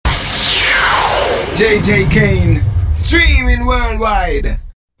JJ Kane, streaming worldwide.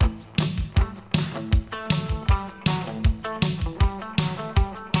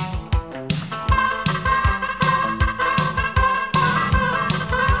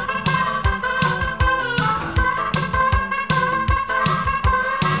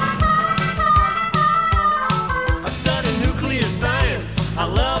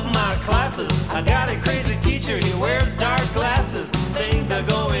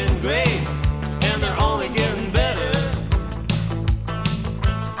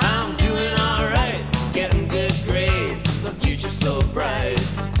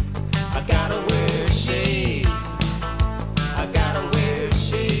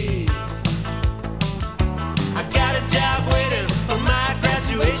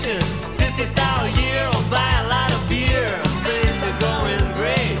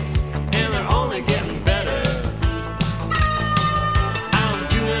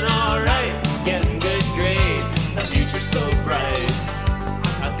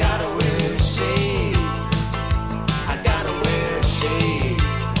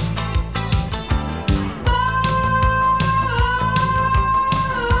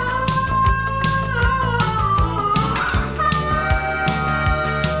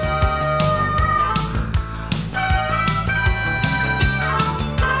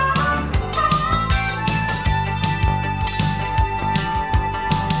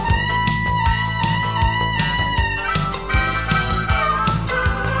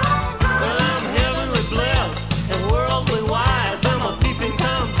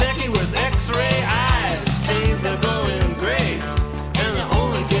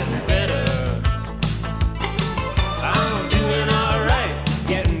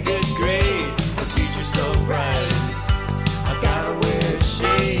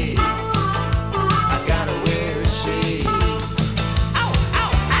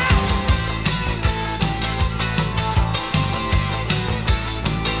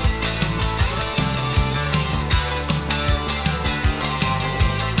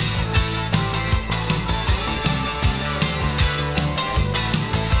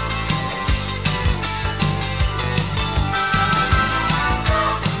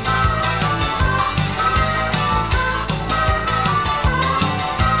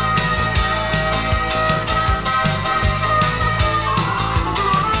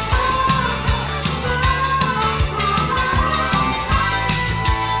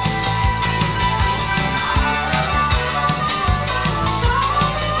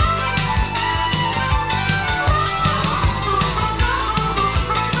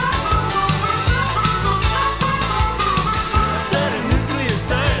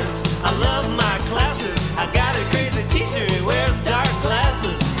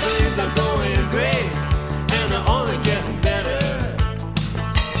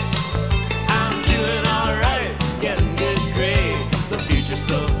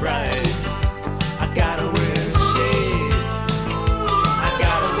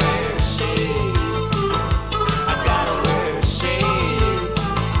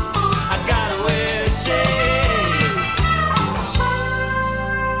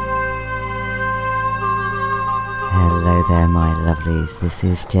 This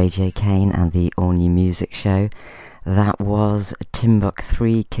is JJ Kane and the All New Music Show. That was Timbuk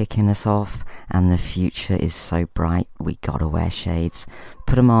 3 kicking us off, and the future is so bright we gotta wear shades.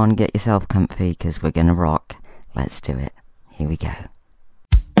 Put them on, get yourself comfy, because we're gonna rock. Let's do it. Here we go.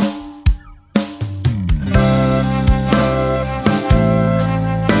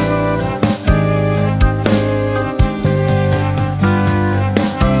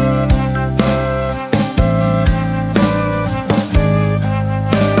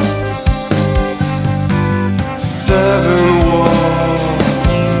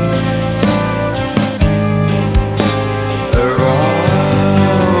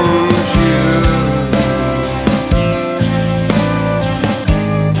 Around you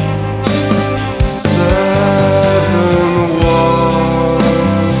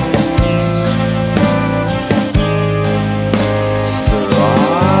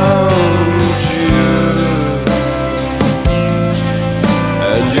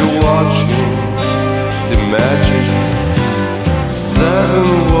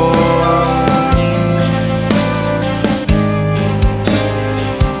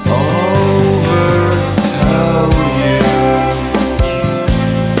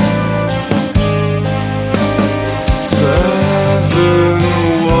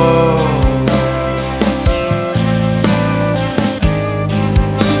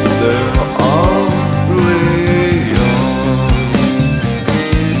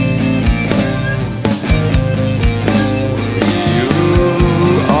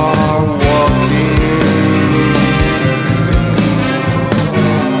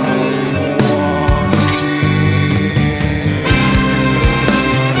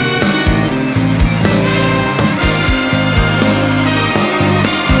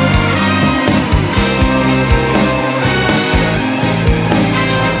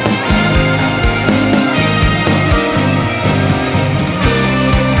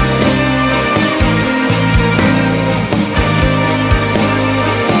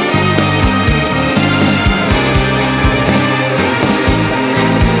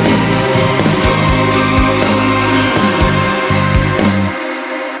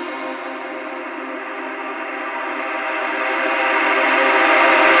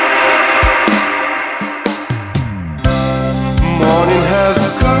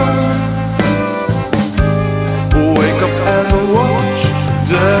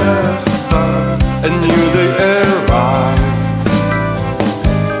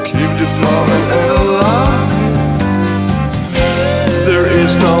this moment alive. There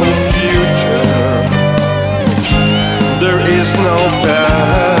is no future, there is no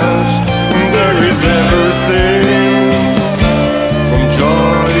past, there is everything from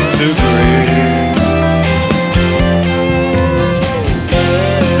joy to grief.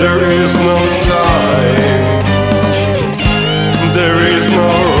 There is no time, there is no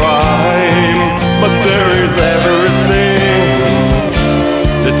rhyme, but there is everything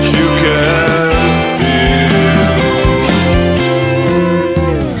that you can feel.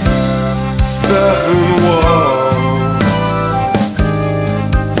 Seven walls,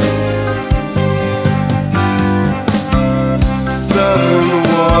 seven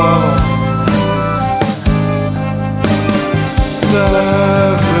walls, seven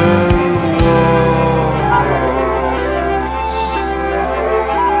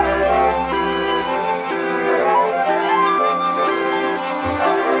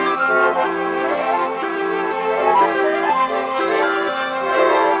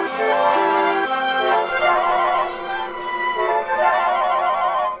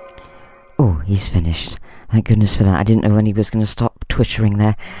He's finished. Thank goodness for that. I didn't know when he was going to stop twittering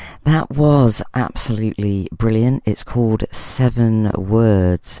there. That was absolutely brilliant. It's called 7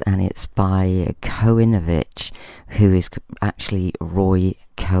 Words and it's by Koinovich, who is actually Roy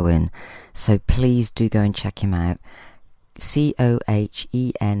Cohen. So please do go and check him out. Kohenovich.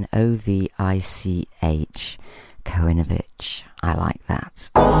 Koinovich. I like that.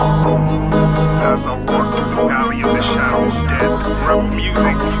 As I walk through the valley of the shadow of death, rebel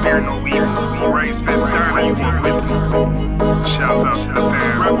music, fear no evil. Raise fist dynasty with me. Shouts out to the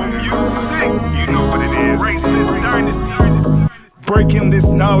fans. Rebel music, you know what it is. Raise fist dynasty. Breaking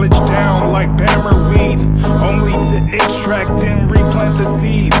this knowledge down like Bammer weed, only to extract and replant the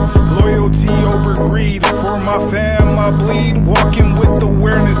seed. Loyalty over greed, for my fam I bleed. Walking with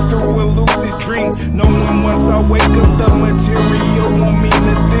awareness through a lucid dream, knowing once I wake up the material won't mean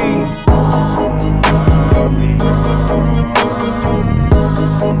a thing.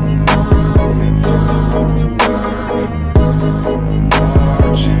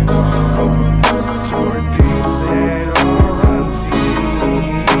 Marching on toward things that are unseen.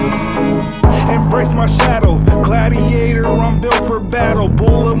 Embrace my shadow, gladiator, I'm built for battle.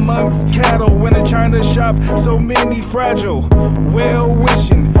 Bull amongst cattle in a China shop, so many fragile.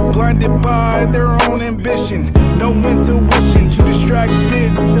 Well-wishing, blinded by their own ambition. No intuition, too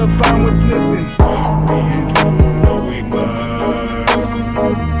distracted to find what's missing. We do what we must,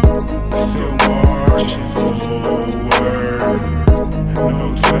 still marching forward.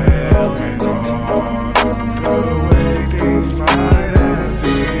 No dwelling on the way things might have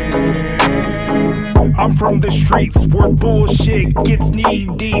been. I'm from the streets where bullshit gets knee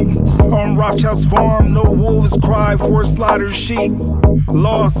deep. On Rothschild's farm, no wolves cry for slaughtered sheep.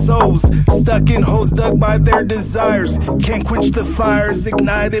 Lost souls, stuck in holes dug by their desires. Can't quench the fires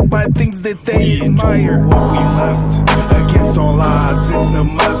ignited by things that they admire. What we must, against all odds, it's a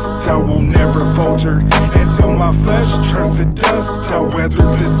must. I will never falter until my flesh turns to dust. I'll weather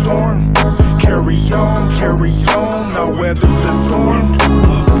the storm. Carry on, I'll weather the storm.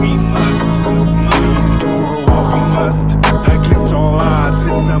 What we must, we endure what we must. Against all odds,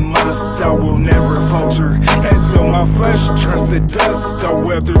 it's a must. I will never falter until my flesh turns to dust. I'll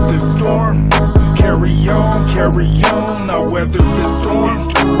weather the storm. Carry on, I'll weather the storm.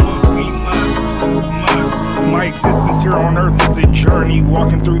 What we must. My existence here on earth is a journey,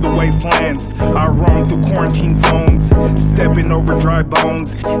 walking through the wastelands. I roam through quarantine zones, stepping over dry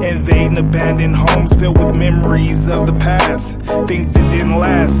bones, invading abandoned homes filled with memories of the past. Things that didn't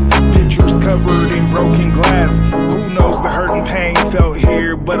last, pictures covered in broken glass. Who knows the hurt and pain felt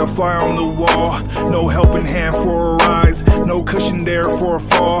here, but a fly on the wall. No helping hand for a rise, no cushion there for a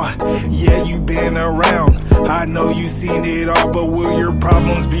fall. Yeah, you've been around, I know you've seen it all, but will your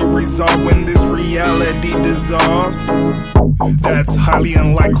problems be resolved when this reality dissolves? That's highly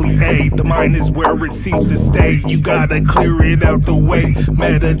unlikely, the mind is where it seems to stay. You gotta clear it out the way.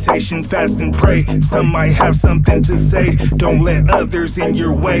 Meditation, fast and pray. Some might have something to say, don't let others in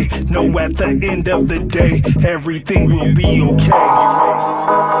your way. Know at the end of the day, everything will be okay.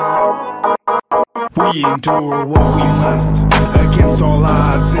 We endure what we must. Against all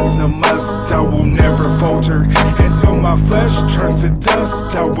odds, it's a must. I will never falter until my flesh turns to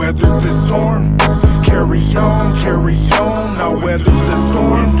dust. I'll weather the storm. Carry on, I'll weather the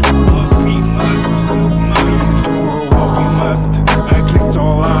storm. What we must, we endure what we must. Against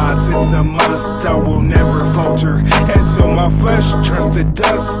all odds, it's a must. I will never falter until my flesh turns to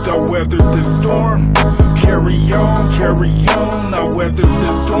dust. I'll weather the storm. Carry on, I'll weather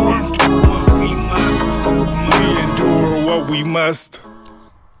the storm. What we must, we endure what we must.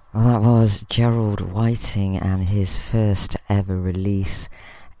 Well, that was Gerald Whiting and his first ever release,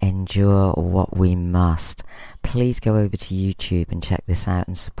 Endure What We Must. Please go over to YouTube and check this out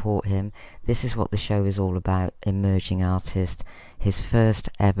and support him. This is what the show is all about, emerging artist, his first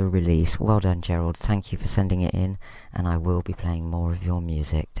ever release. Well done, Gerald. Thank you for sending it in, and I will be playing more of your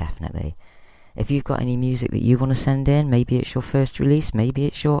music, definitely. If you've got any music that you want to send in, maybe it's your first release, maybe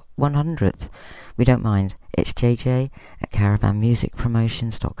it's your 100th, we don't mind. It's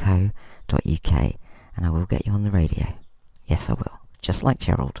jj@caravanmusicpromotions.co.uk, and I will get you on the radio. Yes, I will. Just like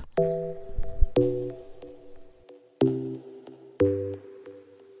Gerald.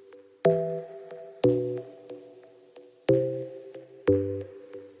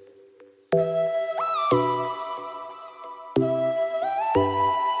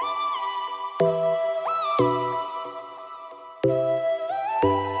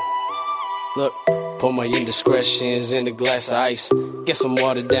 Look, pour my indiscretions in a glass of ice. Get some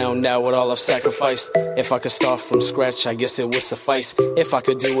water down now with all I've sacrificed. If I could start from scratch, I guess it would suffice. If I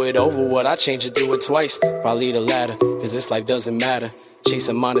could do it over, would I change it, do it twice? Probably the latter, cause this life doesn't matter.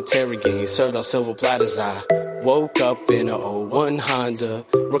 Chasing monetary gains, served on silver platters. I woke up in a '01 Honda,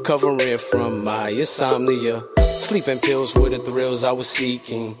 recovering from my insomnia. Sleeping pills were the thrills I was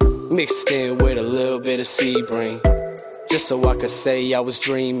seeking, mixed in with a little bit of Sebring. Just so I could say I was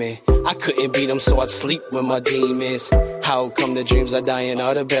dreaming. I couldn't beat them, so I'd sleep with my demons. How come the dreams I dying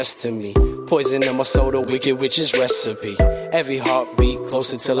are the best to me? Poison in my soul, the wicked witch's recipe. Every heartbeat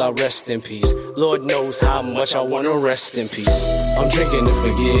closer till I rest in peace. Lord knows how much I wanna rest in peace. I'm drinking to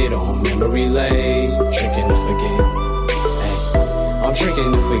forget on memory lane. Drinking to forget. Hey. I'm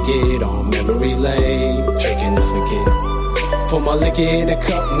drinking to forget on memory lane. Drinking to forget. Put my liquor in a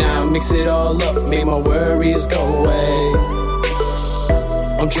cup now, mix it all up, make my worries go away.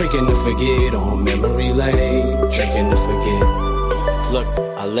 I'm drinking to forget on memory lane, drinking to forget. Look,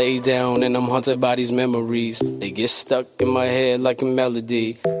 I lay down and I'm haunted by these memories. They get stuck in my head like a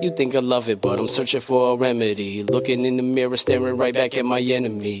melody. You think I love it, but I'm searching for a remedy. Looking in the mirror, staring right back at my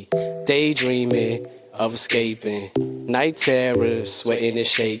enemy. Daydreaming of escaping. Night terrors, sweating and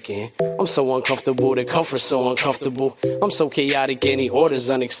shaking. I'm so uncomfortable, the comfort's so uncomfortable. I'm so chaotic, any order's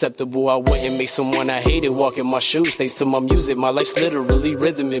unacceptable. I wouldn't make someone I hated walk in my shoes. Thanks to my music, my life's literally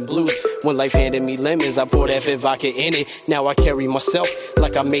rhythm and blues. When life handed me lemons, I poured that vodka in it. Now I carry myself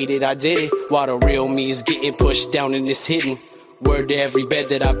like I made it, I did it. While the real me is getting pushed down and it's hidden. Word to every bed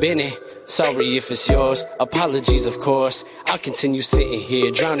that I've been in. Sorry if it's yours, apologies of course. I'll continue sitting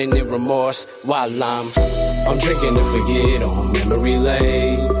here, drowning in remorse. While I'm drinking to forget on memory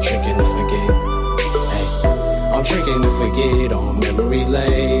lane. Drinking to forget. Hey. I'm drinking to forget on memory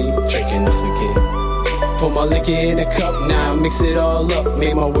lane. Drinking to forget. Put my liquor in a cup now, mix it all up,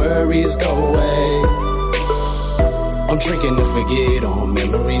 make my worries go away. I'm drinking to forget on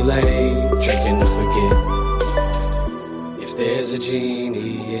memory lane. Drinking to forget. If there's a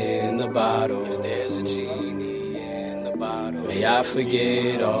genie in the bottle, if there's a genie in the bottle, may I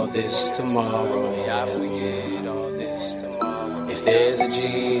forget all this tomorrow, may I forget all this tomorrow. If there's a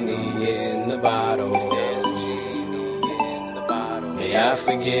genie in the bottle, if there's a genie in the bottle, may I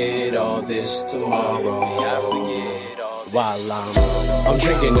forget all this tomorrow, may I forget all this. While I'm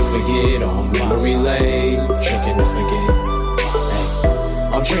drinking to forget on memory lane, drinking to forget.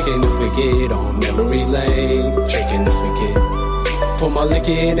 I'm drinking to forget on memory lane, drinking to forget. Put my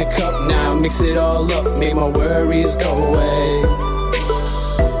liquor in a cup now, mix it all up, make my worries go away.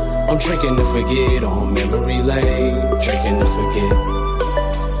 I'm drinking to forget on memory lane, drinking to forget.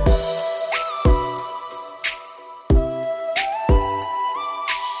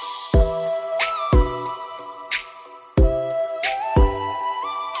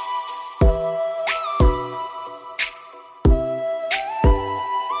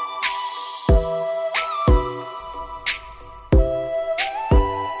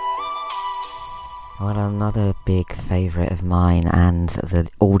 Well, another big favourite of mine and the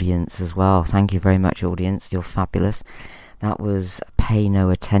audience as well. Thank you very much, audience. You're fabulous. That was Pay No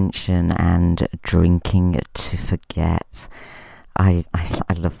Attention and Drinking to Forget. I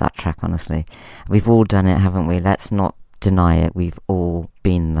love that track, honestly. We've all done it, haven't we? Let's not deny it. We've all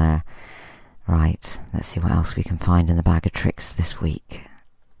been there. Right, let's see what else we can find in the bag of tricks this week.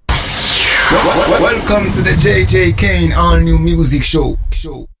 Welcome to the JJ Kane All New Music Show.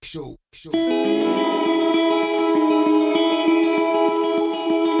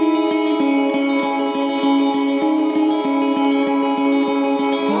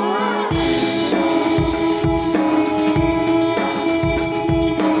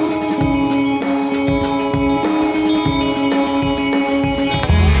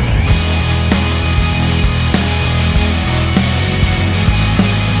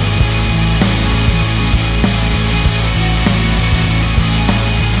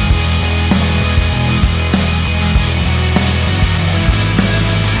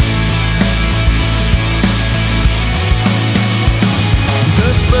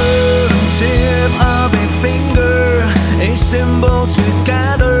 symbol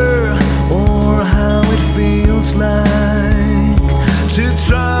together, or how it feels like to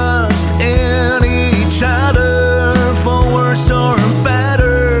trust in each other, for worse or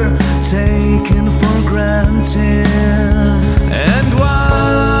better, taken for granted. And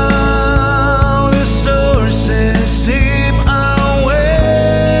while the sources seep away,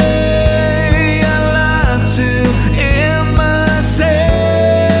 I like to imitate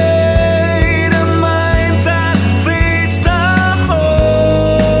a mind that feeds the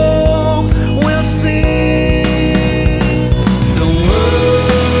hope we'll see. The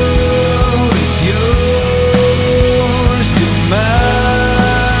world is yours to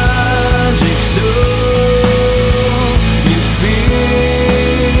magic so you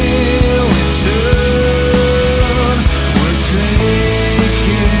feel it soon. We're taking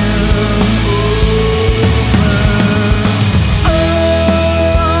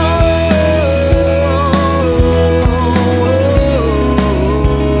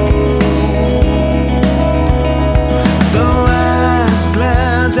the last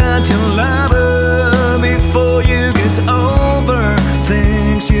glance at your lover before you get over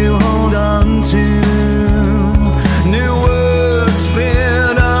things you hold on to. New words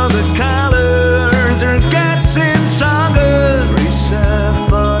spin other colors are getting stronger, reserved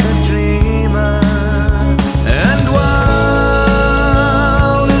for the dreamer. And while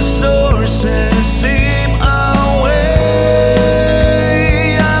the sources seep away,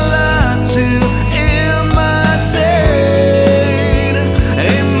 I like to imitate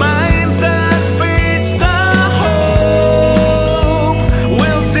a mind that feeds the hope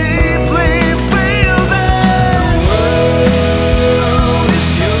we'll deeply feel. That world is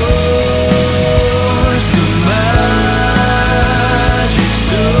yours to magic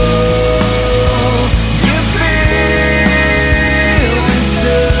so you feel it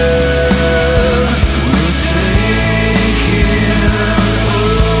soon. We'll take it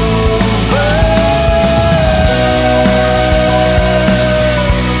over.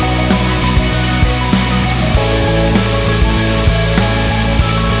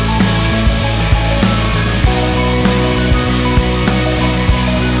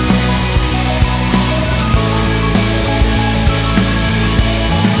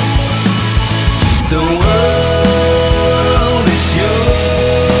 The world is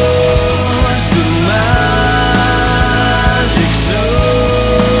yours to magic so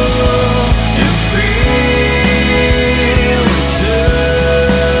you feel it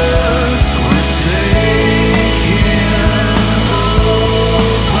soon. We're taking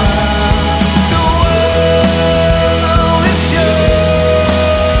over. The world is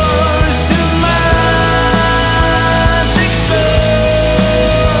yours to magic so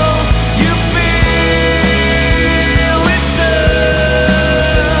you feel it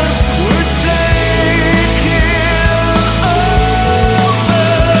soon. We're taking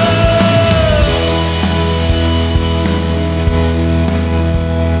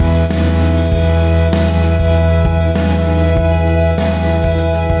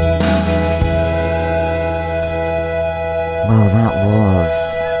Well, that was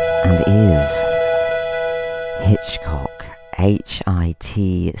and is Hitchcock, Hitchkock,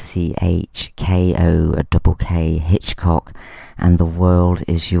 Hitchcock, and The World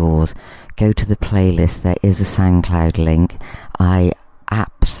Is Yours. Go to the playlist, there is a SoundCloud link. I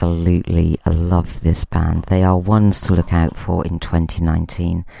absolutely love this band. They are ones to look out for in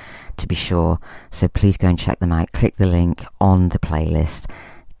 2019, to be sure. So please go and check them out. Click the link on the playlist.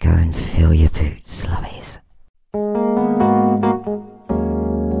 Go and fill your boots, lovies.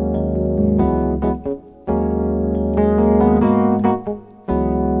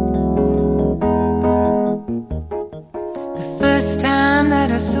 The first time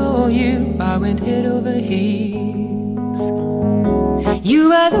that I saw you, I went head over heels.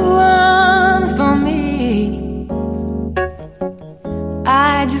 You are the one for me.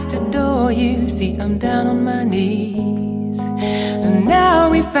 I just adore you. See, I'm down on my knees. And now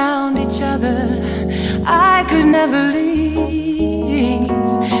we found each other. I could never leave.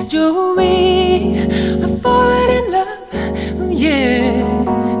 Joey, I've fallen in love. Oh,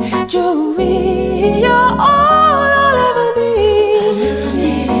 yeah. Joey, you're all I'll ever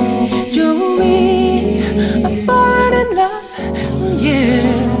need. Joey, I've fallen in love. Oh,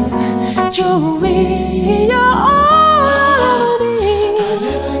 yeah. Joey, you're all I'll ever need.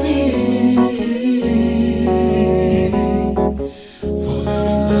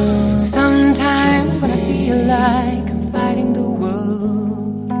 Sometimes when I feel like I'm fighting the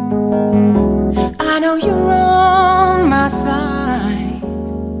world, I know you're on my side.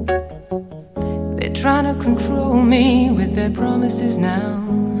 They're trying to control me with their promises now,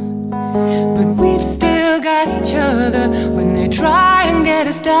 but we've still still got each other when they try and get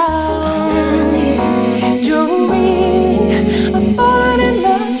us down. Joey, I've fallen in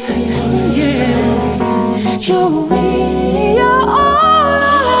love, yeah. Joey, you're all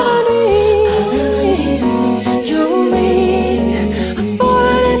I'll ever need. Joey, I've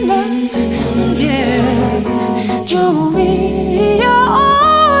fallen in love, yeah. Joey, you're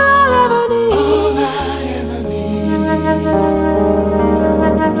all I'll ever need.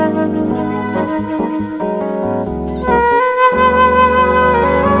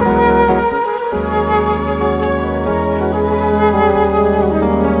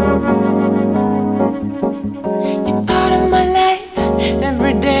 You're part of my life.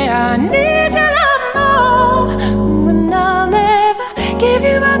 Every day I need your love more. Ooh, and I'll never give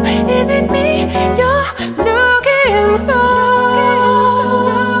you up. Is it me you're looking for?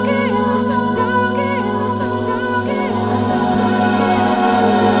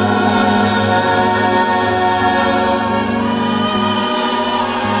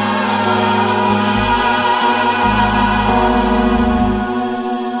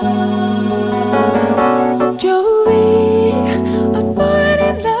 Joey, I've fallen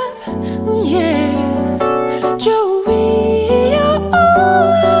in love, yeah. Joey, you're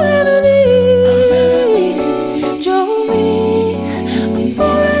all I'll ever need. Joey, I've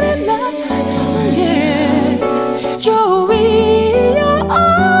fallen in love, yeah. Joey, you're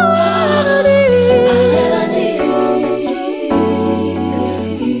all I'll ever need.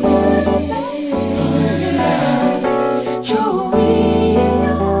 Joey, you're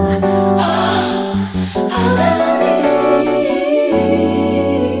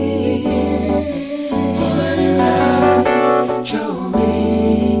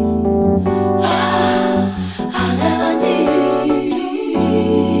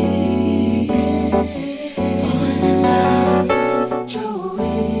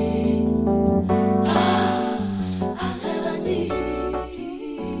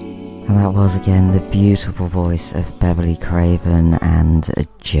And that was again the beautiful voice of Beverly Craven and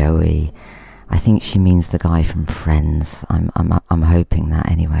Joey. I think she means the guy from Friends. I'm hoping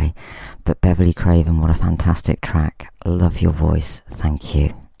that anyway. But Beverly Craven, what a fantastic track. Love your voice. Thank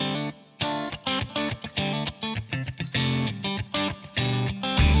you.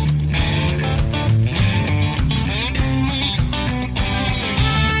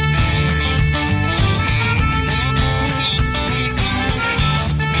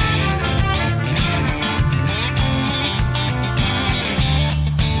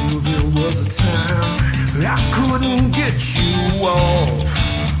 Was a time I couldn't get you off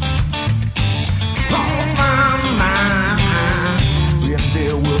my mind. If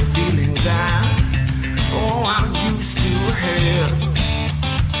there were feelings I used to have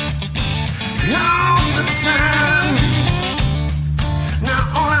all the time. Now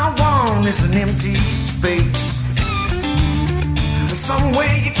all I want is an empty space,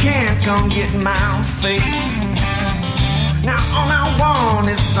 somewhere you can't come get my face. Now all I want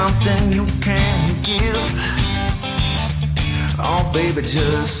is something you can give. Oh baby,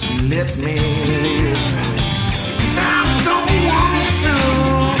 just let me live. 'Cause I don't want to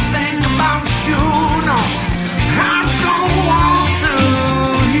think about you, no. I don't want to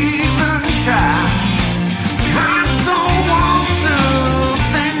even try. I don't want to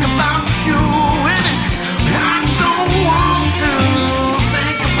think about you, and I don't want to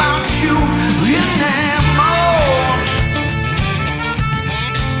think about you anymore.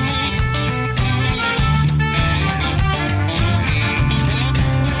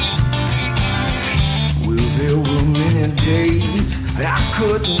 There were many days I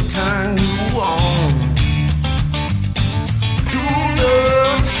couldn't turn you on to the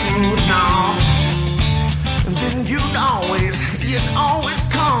truth now. And then you'd always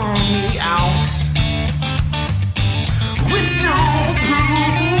call me out with no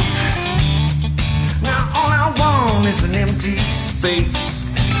proof. Now all I want is an empty space,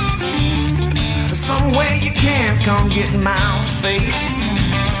 somewhere you can't come get my face.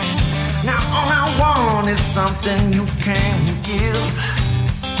 Now all I want is something you can give.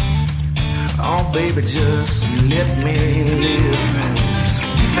 Oh baby, just let me live.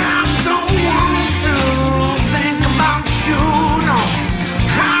 'Cause I don't want to think about you, no.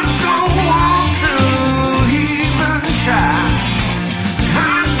 I don't want to even try.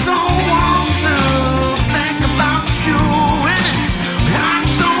 I don't want to think about you, and I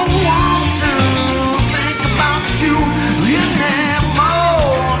don't want to think about you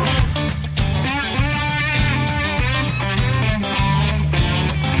anymore.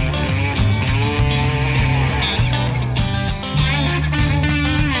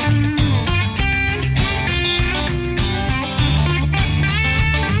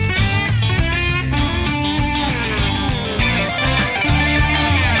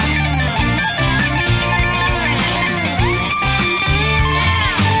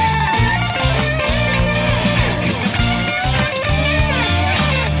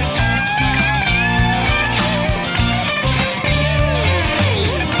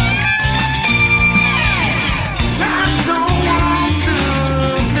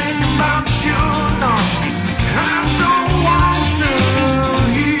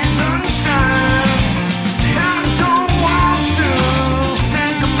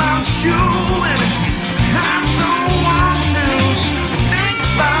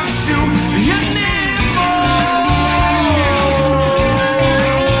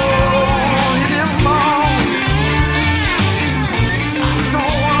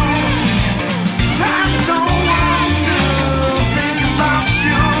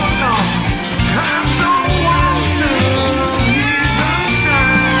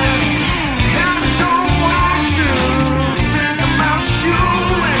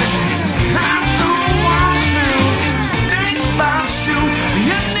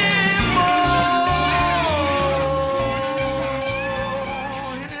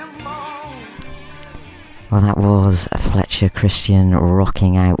 Well, that was Fletcher Christian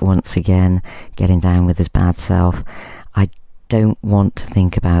rocking out once again, getting down with his bad self. I Don't Want to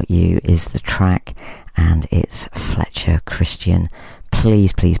Think About You is the track, and it's Fletcher Christian.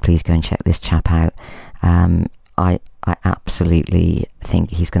 Please, please, please go and check this chap out. I absolutely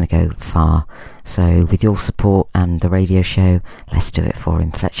think he's going to go far. So with your support and the radio show, let's do it for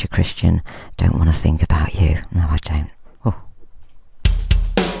him. Fletcher Christian, Don't Want to Think About You. No, I don't.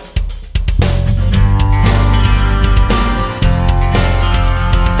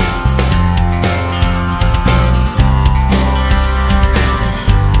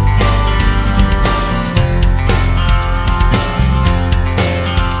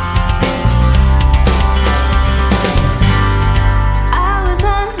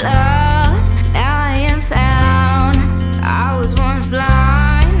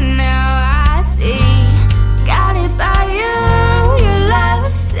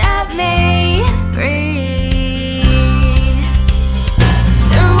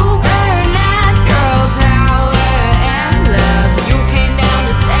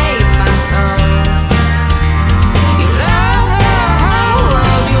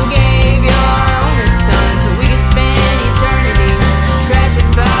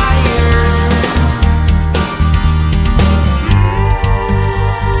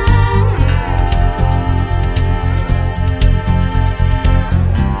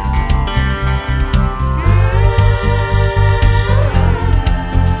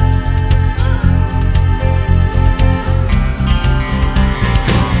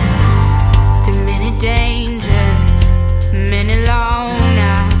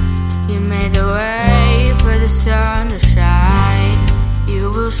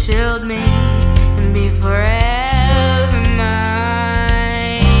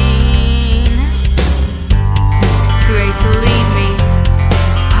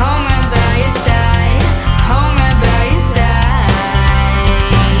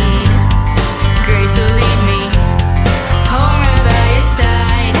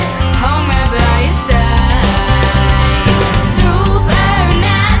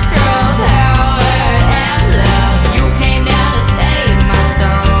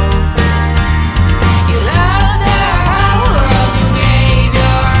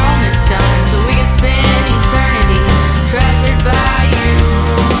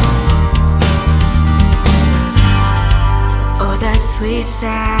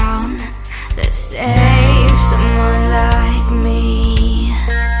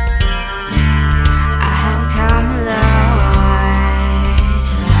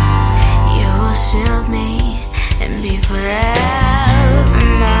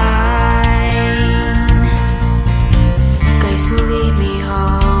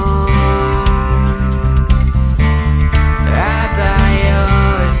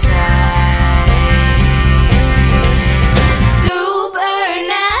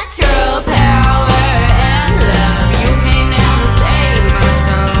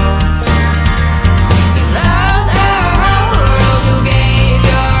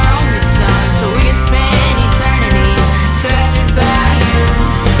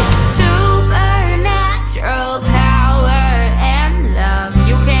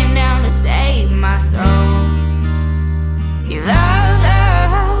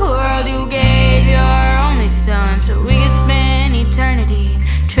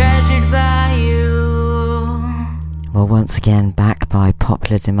 Once again, back by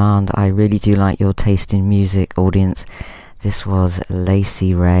popular demand. I really do like your taste in music, audience. This was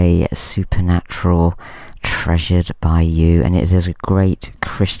Lacey Ray, Supernatural, Treasured by You, and it is a great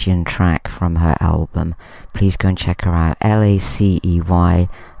Christian track from her album. Please go and check her out. Laceyray,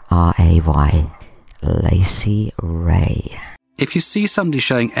 Lacey Ray. If you see somebody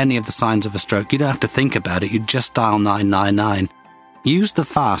showing any of the signs of a stroke, you don't have to think about it, you just dial 999. Use the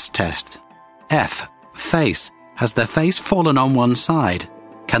FAST test. F, face. Has their face fallen on one side?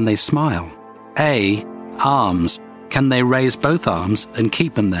 Can they smile? A, arms. Can they raise both arms and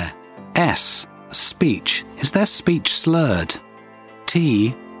keep them there? S, speech. Is their speech slurred?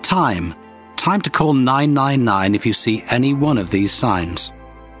 T, time. Time to call 999 if you see any one of these signs.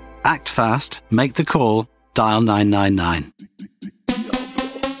 Act fast, make the call, dial 999.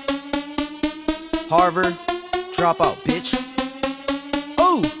 Harvard, dropout, bitch.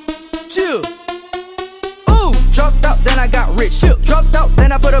 Oh, chill. Dropped out, then I got rich. Dropped out,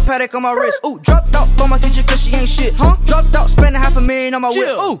 then I put a Patek on my wrist. Ooh, dropped out for my teacher cause she ain't shit. Dropped out, spending $500,000 on my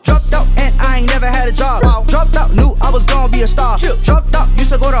whip. Ooh, dropped out, and I ain't never had a job. Dropped out, knew I was gonna be a star. Dropped out,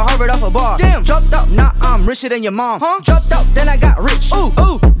 used to go to Harvard off a bar. Damn, dropped out, now I'm richer than your mom. Dropped out, then I got rich. Ooh,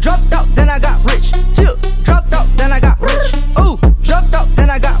 dropped out, then I got rich. Dropped out, then I got rich. Ooh, dropped out, then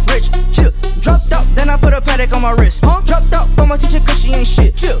I got rich. Dropped out, then I put a Patek on my wrist. Dropped out for my teacher cause she ain't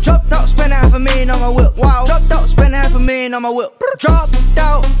shit. Dropped out, spent $500,000 on my whip. Wow. Dropped out, spent $500,000 on my whip. Dropped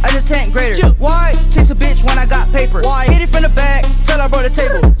out as a 10th grader. Why chase a bitch when I got paper? Why hit it from the back till I brought the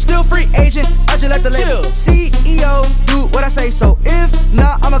table? Still free agent, I just left the label. CEO, do what I say so. If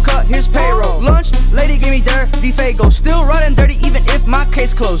not, I'ma cut his payroll. Lunch, lady gave me dirty Fago. Still running dirty even if my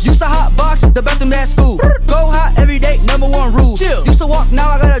case closed. Used to hot box the bathroom at school. Go hot every day, #1 rule. Used to walk, now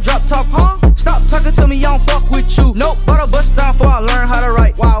I gotta drop top. Stop talking to me, I don't fuck with you. Nope, bought a bus down before I learn how to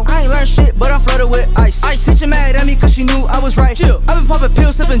write. Wow, I ain't learned shit, but I'm flooded with ice. Teacher mad at me cause she knew I was right. I've been popping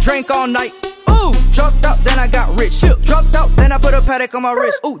pills, sipping drink all night. Ooh, dropped out, then I got rich. Dropped out, then I put a Patek on my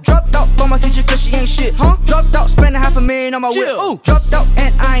wrist. Ooh, dropped out for my teacher cause she ain't shit. Dropped out, spent $500,000 on my whip. Ooh, dropped out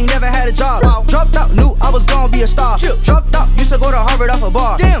and I ain't never had a job. Dropped out, knew I was gonna be a star. Dropped out, used to go to Harvard off a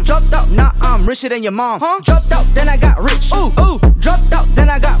bar. Damn, dropped out, now I'm richer than your mom. Dropped out, then I got rich. Ooh, dropped out, then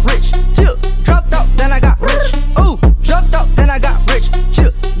I got rich. Dropped out, then I got rich. Ooh, dropped out, then I got rich.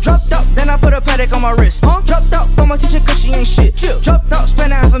 Dropped out, then I put a Patek on my wrist. Dropped out for my teacher cause she ain't shit. Dropped out,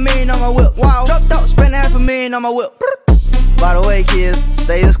 spent $500,000 on my whip. Wow. Dropped out, spent $500,000 on my whip. By the way, kids,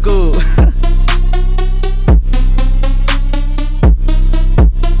 stay in school.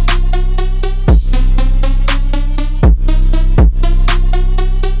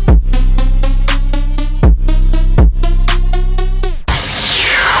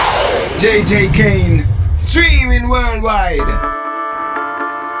 JJ Kane, streaming worldwide.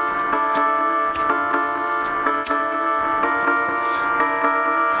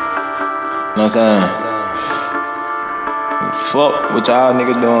 Know what I'm saying? Fuck what y'all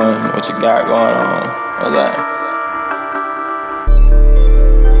niggas doing, what you got going on. What's that?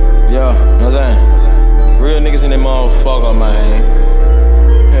 Yo, know what I'm saying? Real niggas in that motherfucker, man.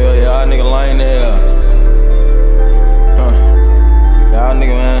 Hell yeah, y'all nigga lame the hell. Y'all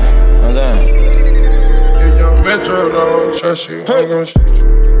nigga, man. Know what I'm saying? If young Metro don't trust you, I'm gonna shoot you.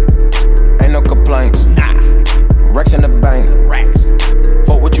 Ain't no complaints. Nah. Racks in the bank. Racks.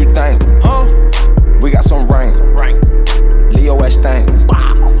 Fuck what you think. Huh? We got some rain. Leo S thing.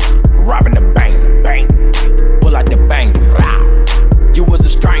 Robbing the bank. Bang. Pull out the bank. You was a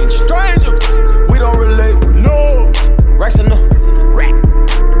stranger. We don't relate. No. Racks in the rack.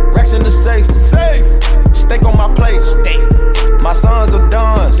 Racks in the safe. Steak on my plate. My sons are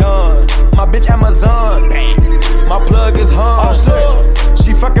done. My bitch Amazon. My plug is Hun.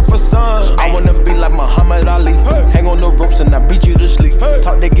 She fucking for sun. I wanna be like Muhammad Ali. Hang on the ropes and I beat you to sleep.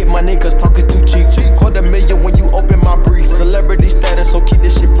 Talk to get money cause talk is too cheap. $250,000 when you open my brief. Celebrity status, so keep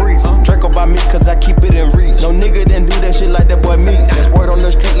this shit brief. Draco by me cause I keep it in reach. No nigga didn't do that shit like that boy me. There's word on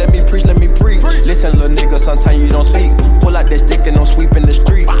the street, let me preach. Listen little nigga, sometimes you don't speak. Pull out that stick and I'm sweeping the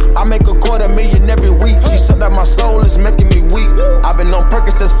street. I make $250,000 every week. She said that my soul is making me weak. I've been on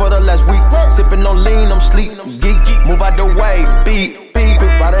Percocets for the last week. Sipping on lean, I'm sleep. Geek, move out the way, beat.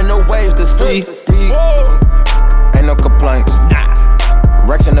 Riding the waves to sleep. Ain't no complaints.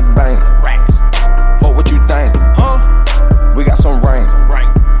 Racks in the bank. Fuck what you think. We got some rain.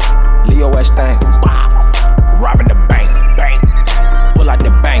 Leo S thing. Robbing the bank. Pull out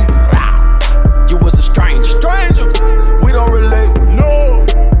the bank. You was a stranger. We don't relate. No.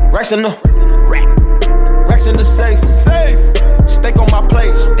 Racks in the Racks in the safe. Steak on my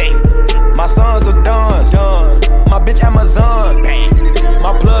plate. My sons are done. My bitch Amazon.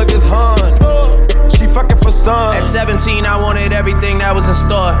 My plug is Hun. She fucking for sun. At 17, I wanted everything that was in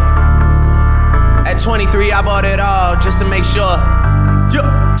store. At 23, I bought it all just to make sure.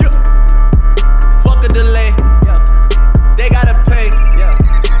 Fuck a delay. They gotta pay.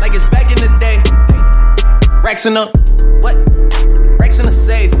 Like it's back in the day. Racks in the what? Racks in the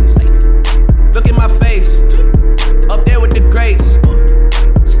safe. Look at my face. Up there with the greats.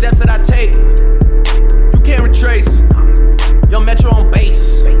 Steps that I take. You can't retrace. Yo, Metro on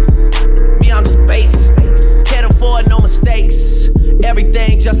base. Me, I'm just base. Can't afford no mistakes.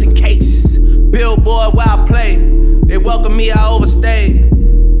 Everything just in case. Billboard where I play. They welcome me, I overstayed.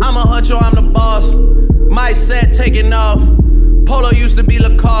 I'm a huncho, I'm the boss. My set taking off. Polo used to be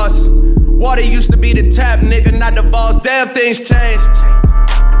Lacoste. Water used to be the tap, nigga, not the boss. Damn, things changed.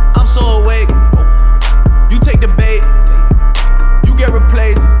 I'm so awake. You take the bait. You get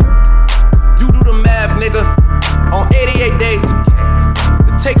replaced. You do the math, nigga. On 88 days.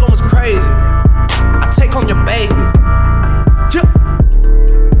 The take home was crazy. I take home your baby.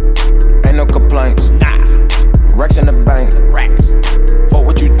 Ain't no complaints. Racks in the bank. Fuck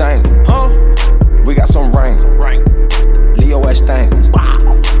what you think. We got some rain. Leo S thing.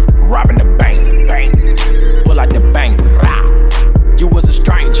 Robbing the bank. Pull out the bank. You was a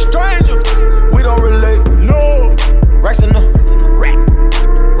stranger. We don't relate. No. Racks in the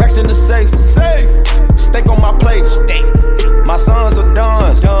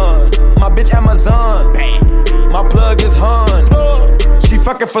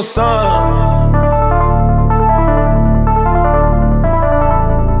for some.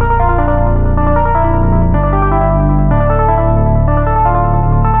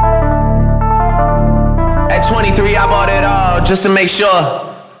 At 23, I bought it all just to make sure.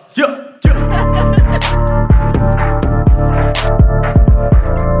 Yeah.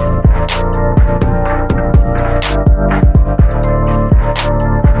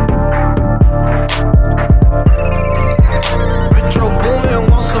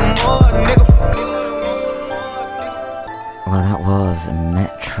 Well, that was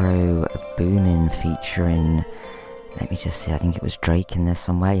Metro Boomin featuring, let me just see, I think it was Drake in there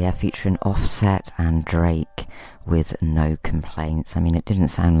somewhere, yeah, featuring Offset and Drake with No Complaints. I mean, it didn't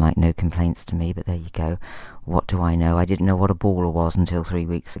sound like No Complaints to me, but there you go. What do I know? I didn't know what a baller was until 3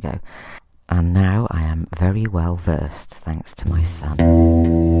 weeks ago. And now I am very well versed, thanks to my son.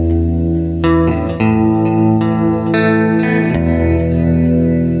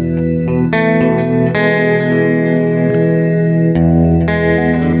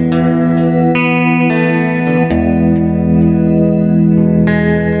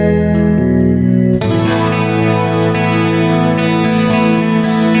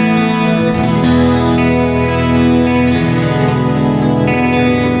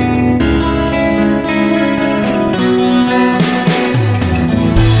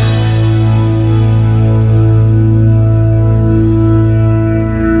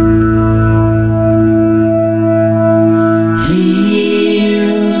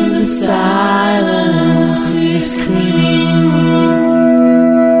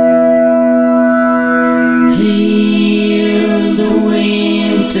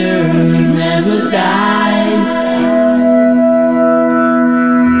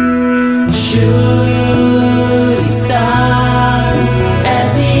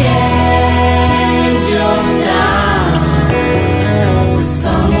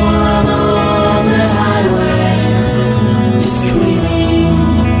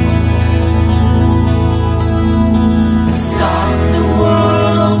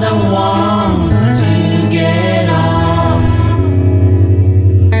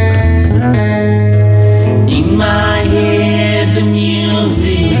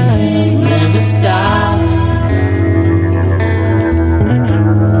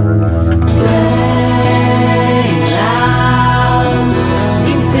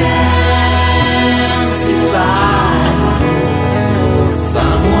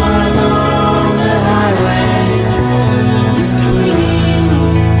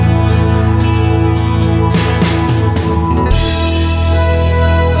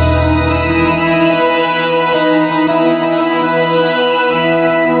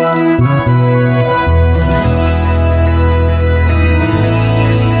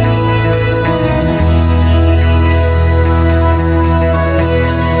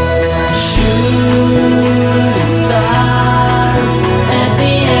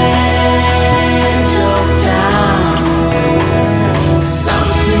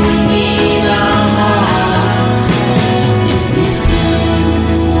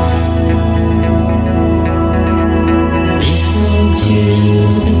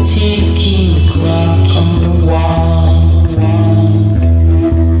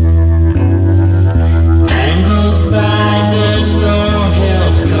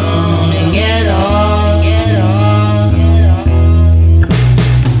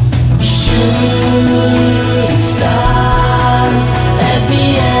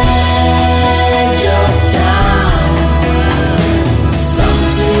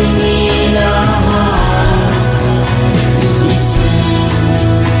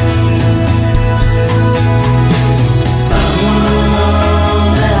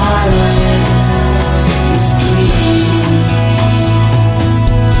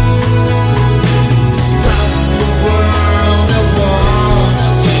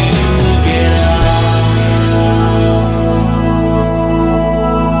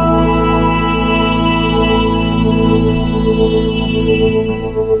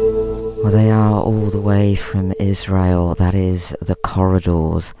 From Israel, that is The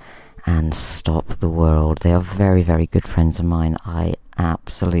Corridors and Stop the World. They are very, very good friends of mine. I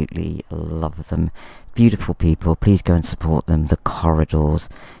absolutely love them. Beautiful people. Please go and support them. The Corridors.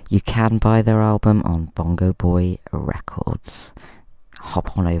 You can buy their album on Bongo Boy Records.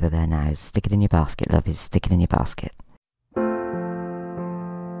 Hop on over there now. Stick it in your basket, lovies. Stick it in your basket.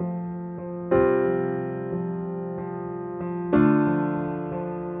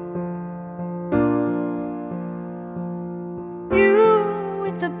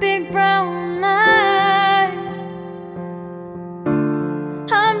 The big brown eyes,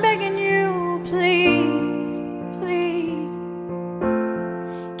 I'm begging you, please, please.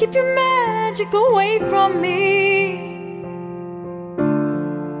 from me.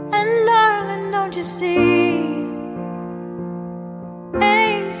 And darling, don't you see,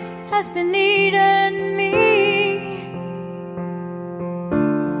 angst has been eating me,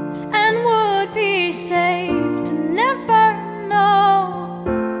 and would be safe to never know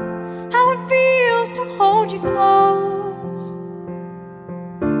how it feels to hold you close.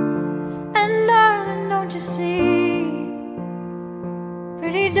 And darling, don't you see,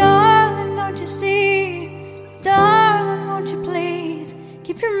 pretty darling, don't you see, darling, won't you please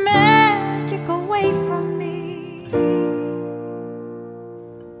keep your magic away from me.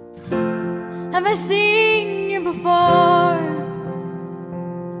 Have I seen you before?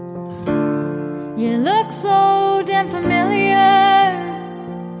 You look so damn familiar.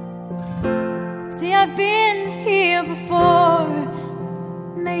 See, I've been here before,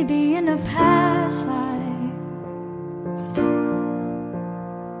 maybe in a past life.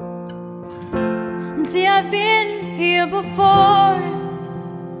 And see, I've been here before,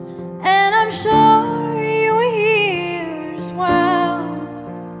 and I'm sure you were here as well.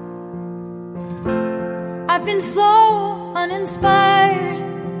 I've been so uninspired,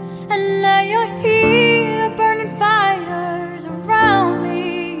 and now you're here burning fires around me.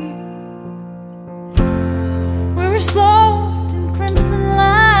 We were soaked in crimson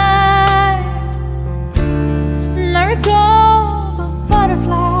light, and I recall the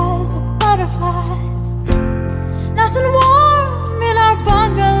butterflies, nice and warm in our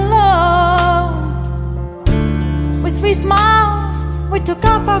bungalow. With sweet smiles, we took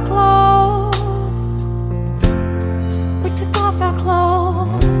off our clothes. We took off our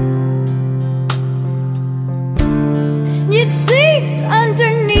clothes. You'd seeped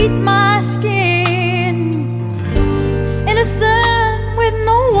underneath my skin, innocent with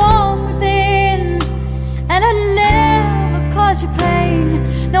no walls within. And I'd never cause you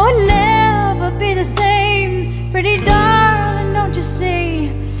pain, no, I'd never be the same. Pretty darling, don't you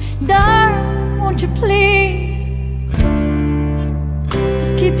see, darling, won't you please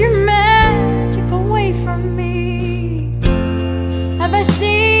just keep your magic away from me. Have I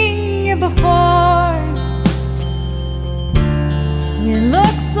seen you before? You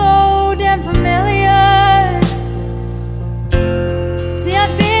look so damn familiar. See,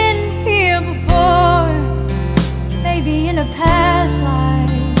 I've been here before, maybe in a past life.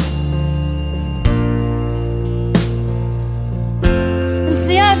 And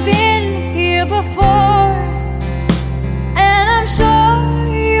see, I've been here before, and I'm sure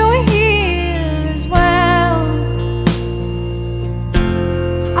you were here as well.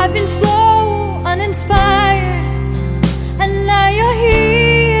 I've been so uninspired, and now you're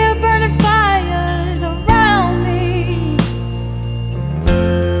here burning fires around me.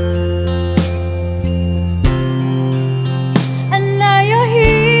 And now you're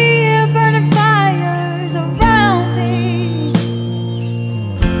here burning fires around me.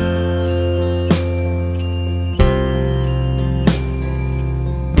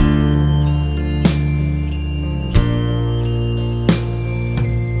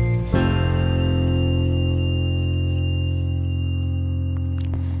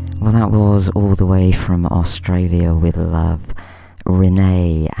 Well, that was all the way from Australia with love,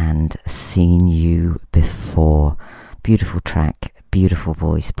 Renee and Seen You Before. Beautiful track, beautiful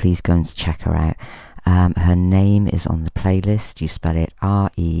voice. Please go and check her out. Her name is on the playlist. You spell it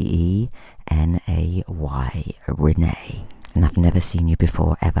Reeenay, Renee. And I've never seen you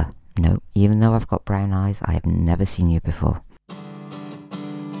before, ever. No, even though I've got brown eyes, I have never seen you before.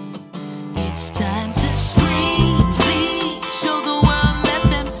 It's time to scream, please. Show the world, let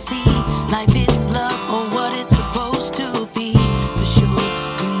them see. Life is love or what it's supposed to be. For sure,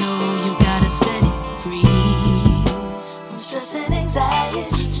 you know you gotta set it free from stress and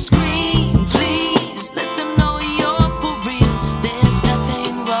anxiety. Scream, please. Let them know you're for real. There's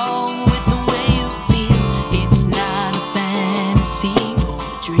nothing wrong with the way you feel. It's not a fantasy or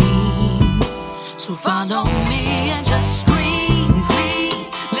a dream. So follow me and just scream.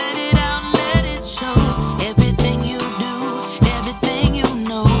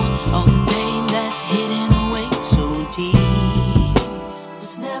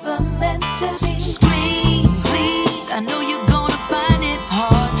 I know you're gonna find it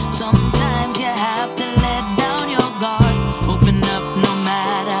hard. Sometimes you have to let down your guard. Open up no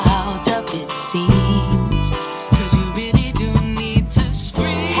matter how tough it seems. Cause you really do need to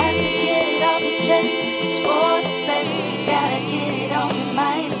scream. Have to get it off your chest. It's for the best. You gotta get it off your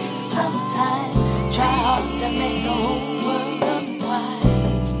mind. Sometimes try hard to make the whole world unwind.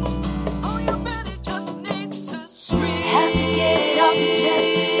 Oh, you really just need to scream. Have to get it off your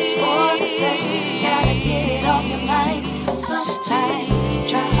chest. It's for the best. You gotta get it off your mind. Sometimes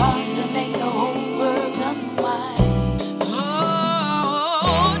try hard to make the whole world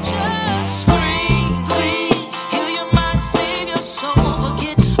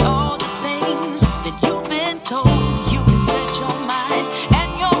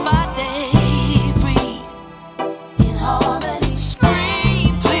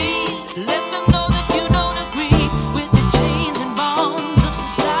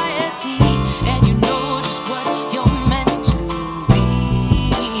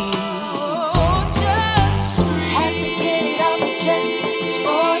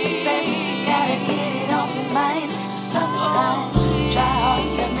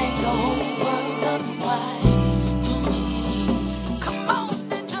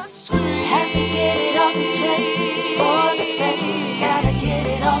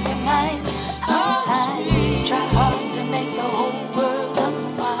off your mind. Sometimes you try hard to make the whole world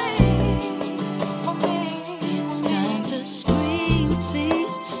unwind. It's time to scream,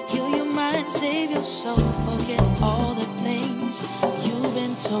 please. Heal your mind, save your soul. Forget all the things you've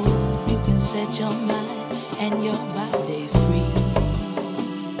been told. You can set your mind and your body free.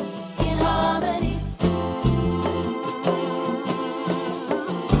 In harmony.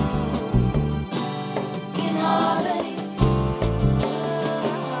 In harmony.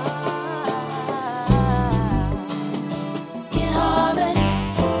 In harmony.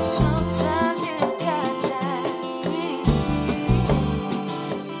 Sometimes you gotta scream.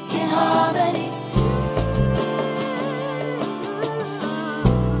 In harmony.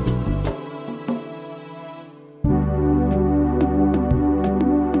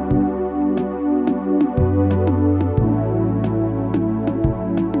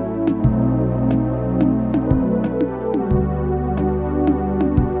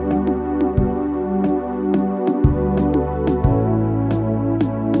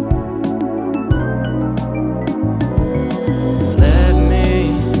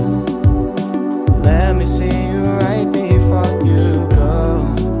 Let me see you right before you go.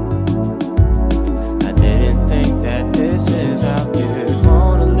 I didn't think that this is how you'd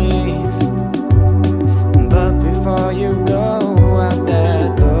wanna leave, but before you go out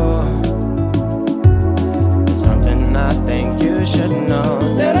that door, there's something I think you should know.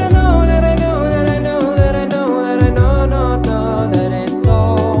 That I know, that I know, that I know, that I know, that I know, no, no, that it's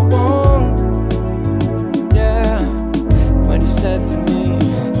all wrong. Yeah, when you said to me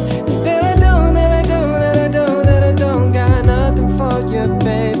that I don't, that I don't, that I don't, that I don't got nothing for you,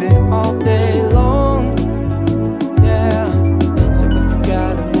 baby, all day long. Yeah, so if you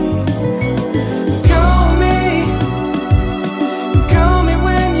gotta leave, call me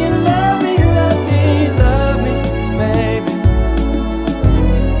when you love me, love me, love me, baby.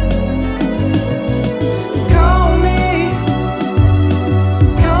 Call me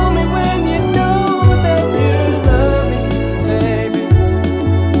when you know that you love me, baby.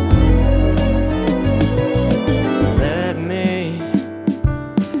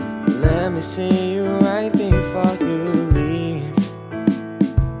 Let me see you right before you leave.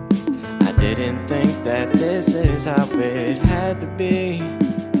 I didn't think that this is how it had to be,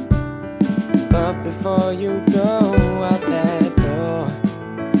 but before you go out that door,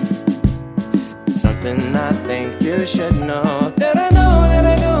 there's something I think you should know. That I know, that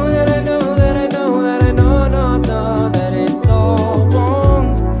I know, that I know, that I know, that I know, no, no, that it's all wrong.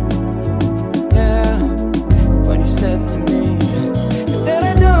 Yeah, when you said to me that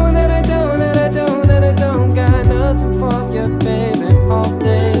I don't, that I don't, that I don't, that I don't got nothing for you, baby, all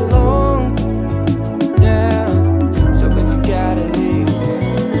day long. Yeah, so if you gotta leave,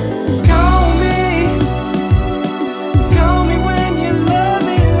 call me when you love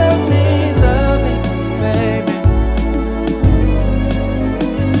me, love me, love me, baby.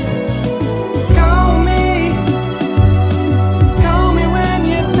 Call me when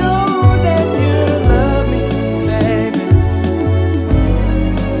you know that you love me, baby.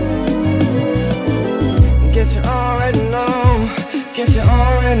 Guess you already know, guess you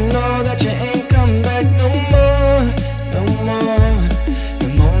already know that you ain't coming back no more, no more. The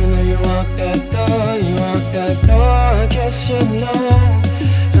moment you walk that door, you walk that door, I guess you know,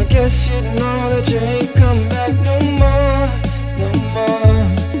 I guess you know that you ain't coming back no more, no more,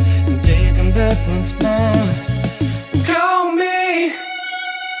 until you come back once more. Call me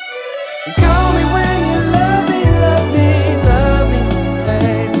when you love me, love me, love me,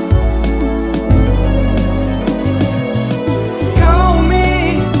 baby. Call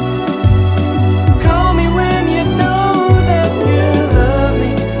me when you know that you love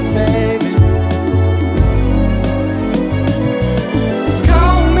me, baby.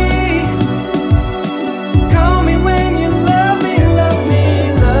 Call me when you love me, love me,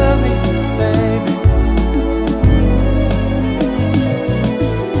 love me, baby.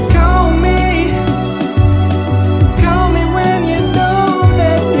 Call me when you know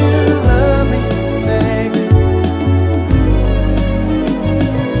that you love me, baby.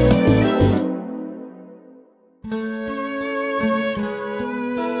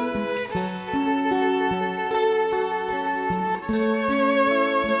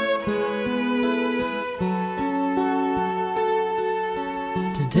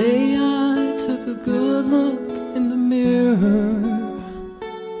 Today I took a good look in the mirror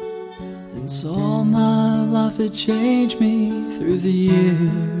and saw my life had changed me through the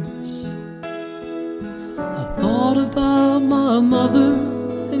years. I thought about my mother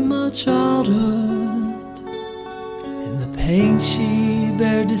in my childhood and the pain she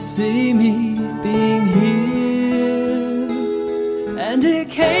bared to see me being here. And And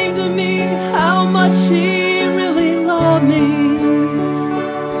it came to me how much she really loved me.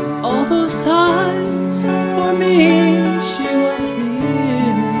 All those times for me she was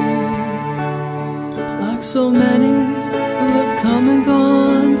here, like so many who have come and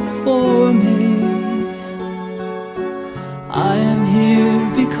gone before me. I am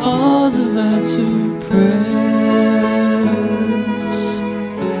here because of answered prayers.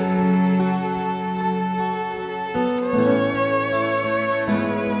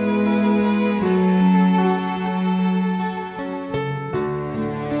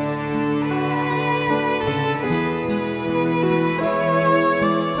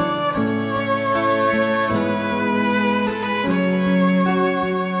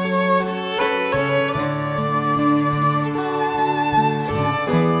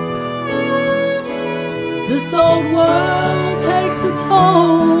 This old world takes a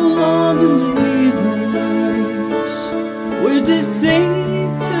toll on believers. We're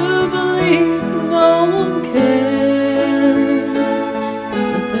deceived to believe that no one cares.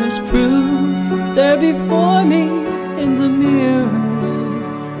 But there's proof there before me in the mirror.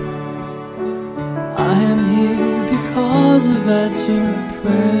 I am here because of answered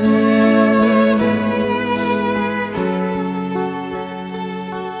prayers.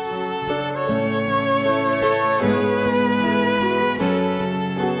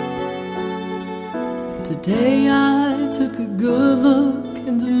 Today I took a good look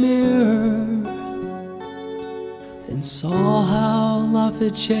in the mirror and saw how life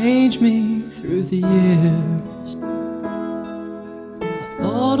had changed me through the years. I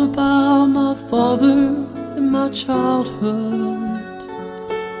thought about my father and my childhood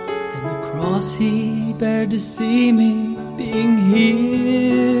and the cross he bared to see me being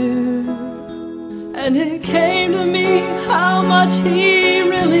here. And it came to me how much he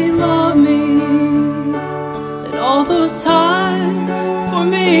really loved me. All those times for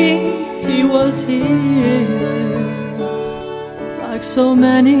me he was here, like so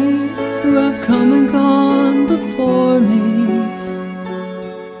many who have come and gone before me.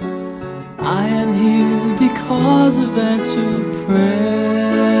 I am here because of answered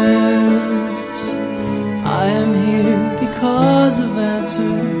prayers. I am here because of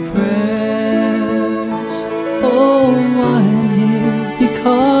answered prayers. Oh, I am here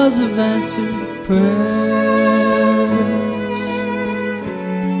because of answered prayers.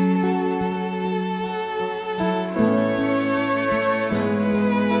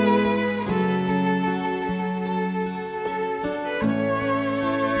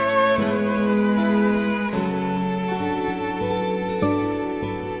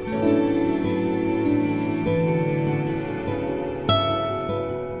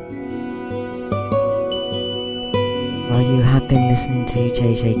 Well, you have been listening to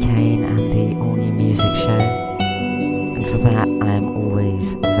JJ Kane and the All New Music Show, and for that I am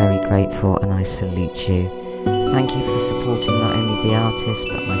always very grateful and I salute you. Thank you for supporting not only the artist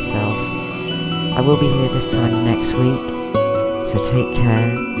but myself. I will be here this time next week, so take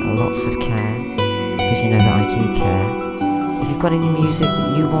care, lots of care, because you know that I do care. If you've got any music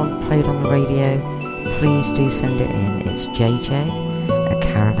that you want played on the radio, please do send it in. It's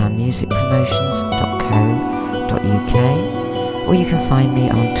jj@caravanmusicpromotions.co.uk, or you can find me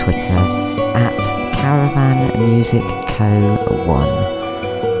on Twitter at caravanmusicco1,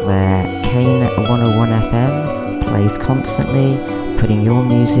 where Kane 101 FM plays constantly, putting your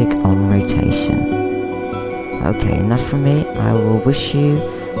music on rotation. Okay, enough from me. I will wish you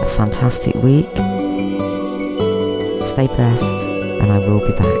a fantastic week. Stay blessed, and I will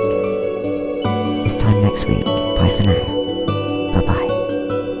be back this time next week. Bye for now. Bye bye.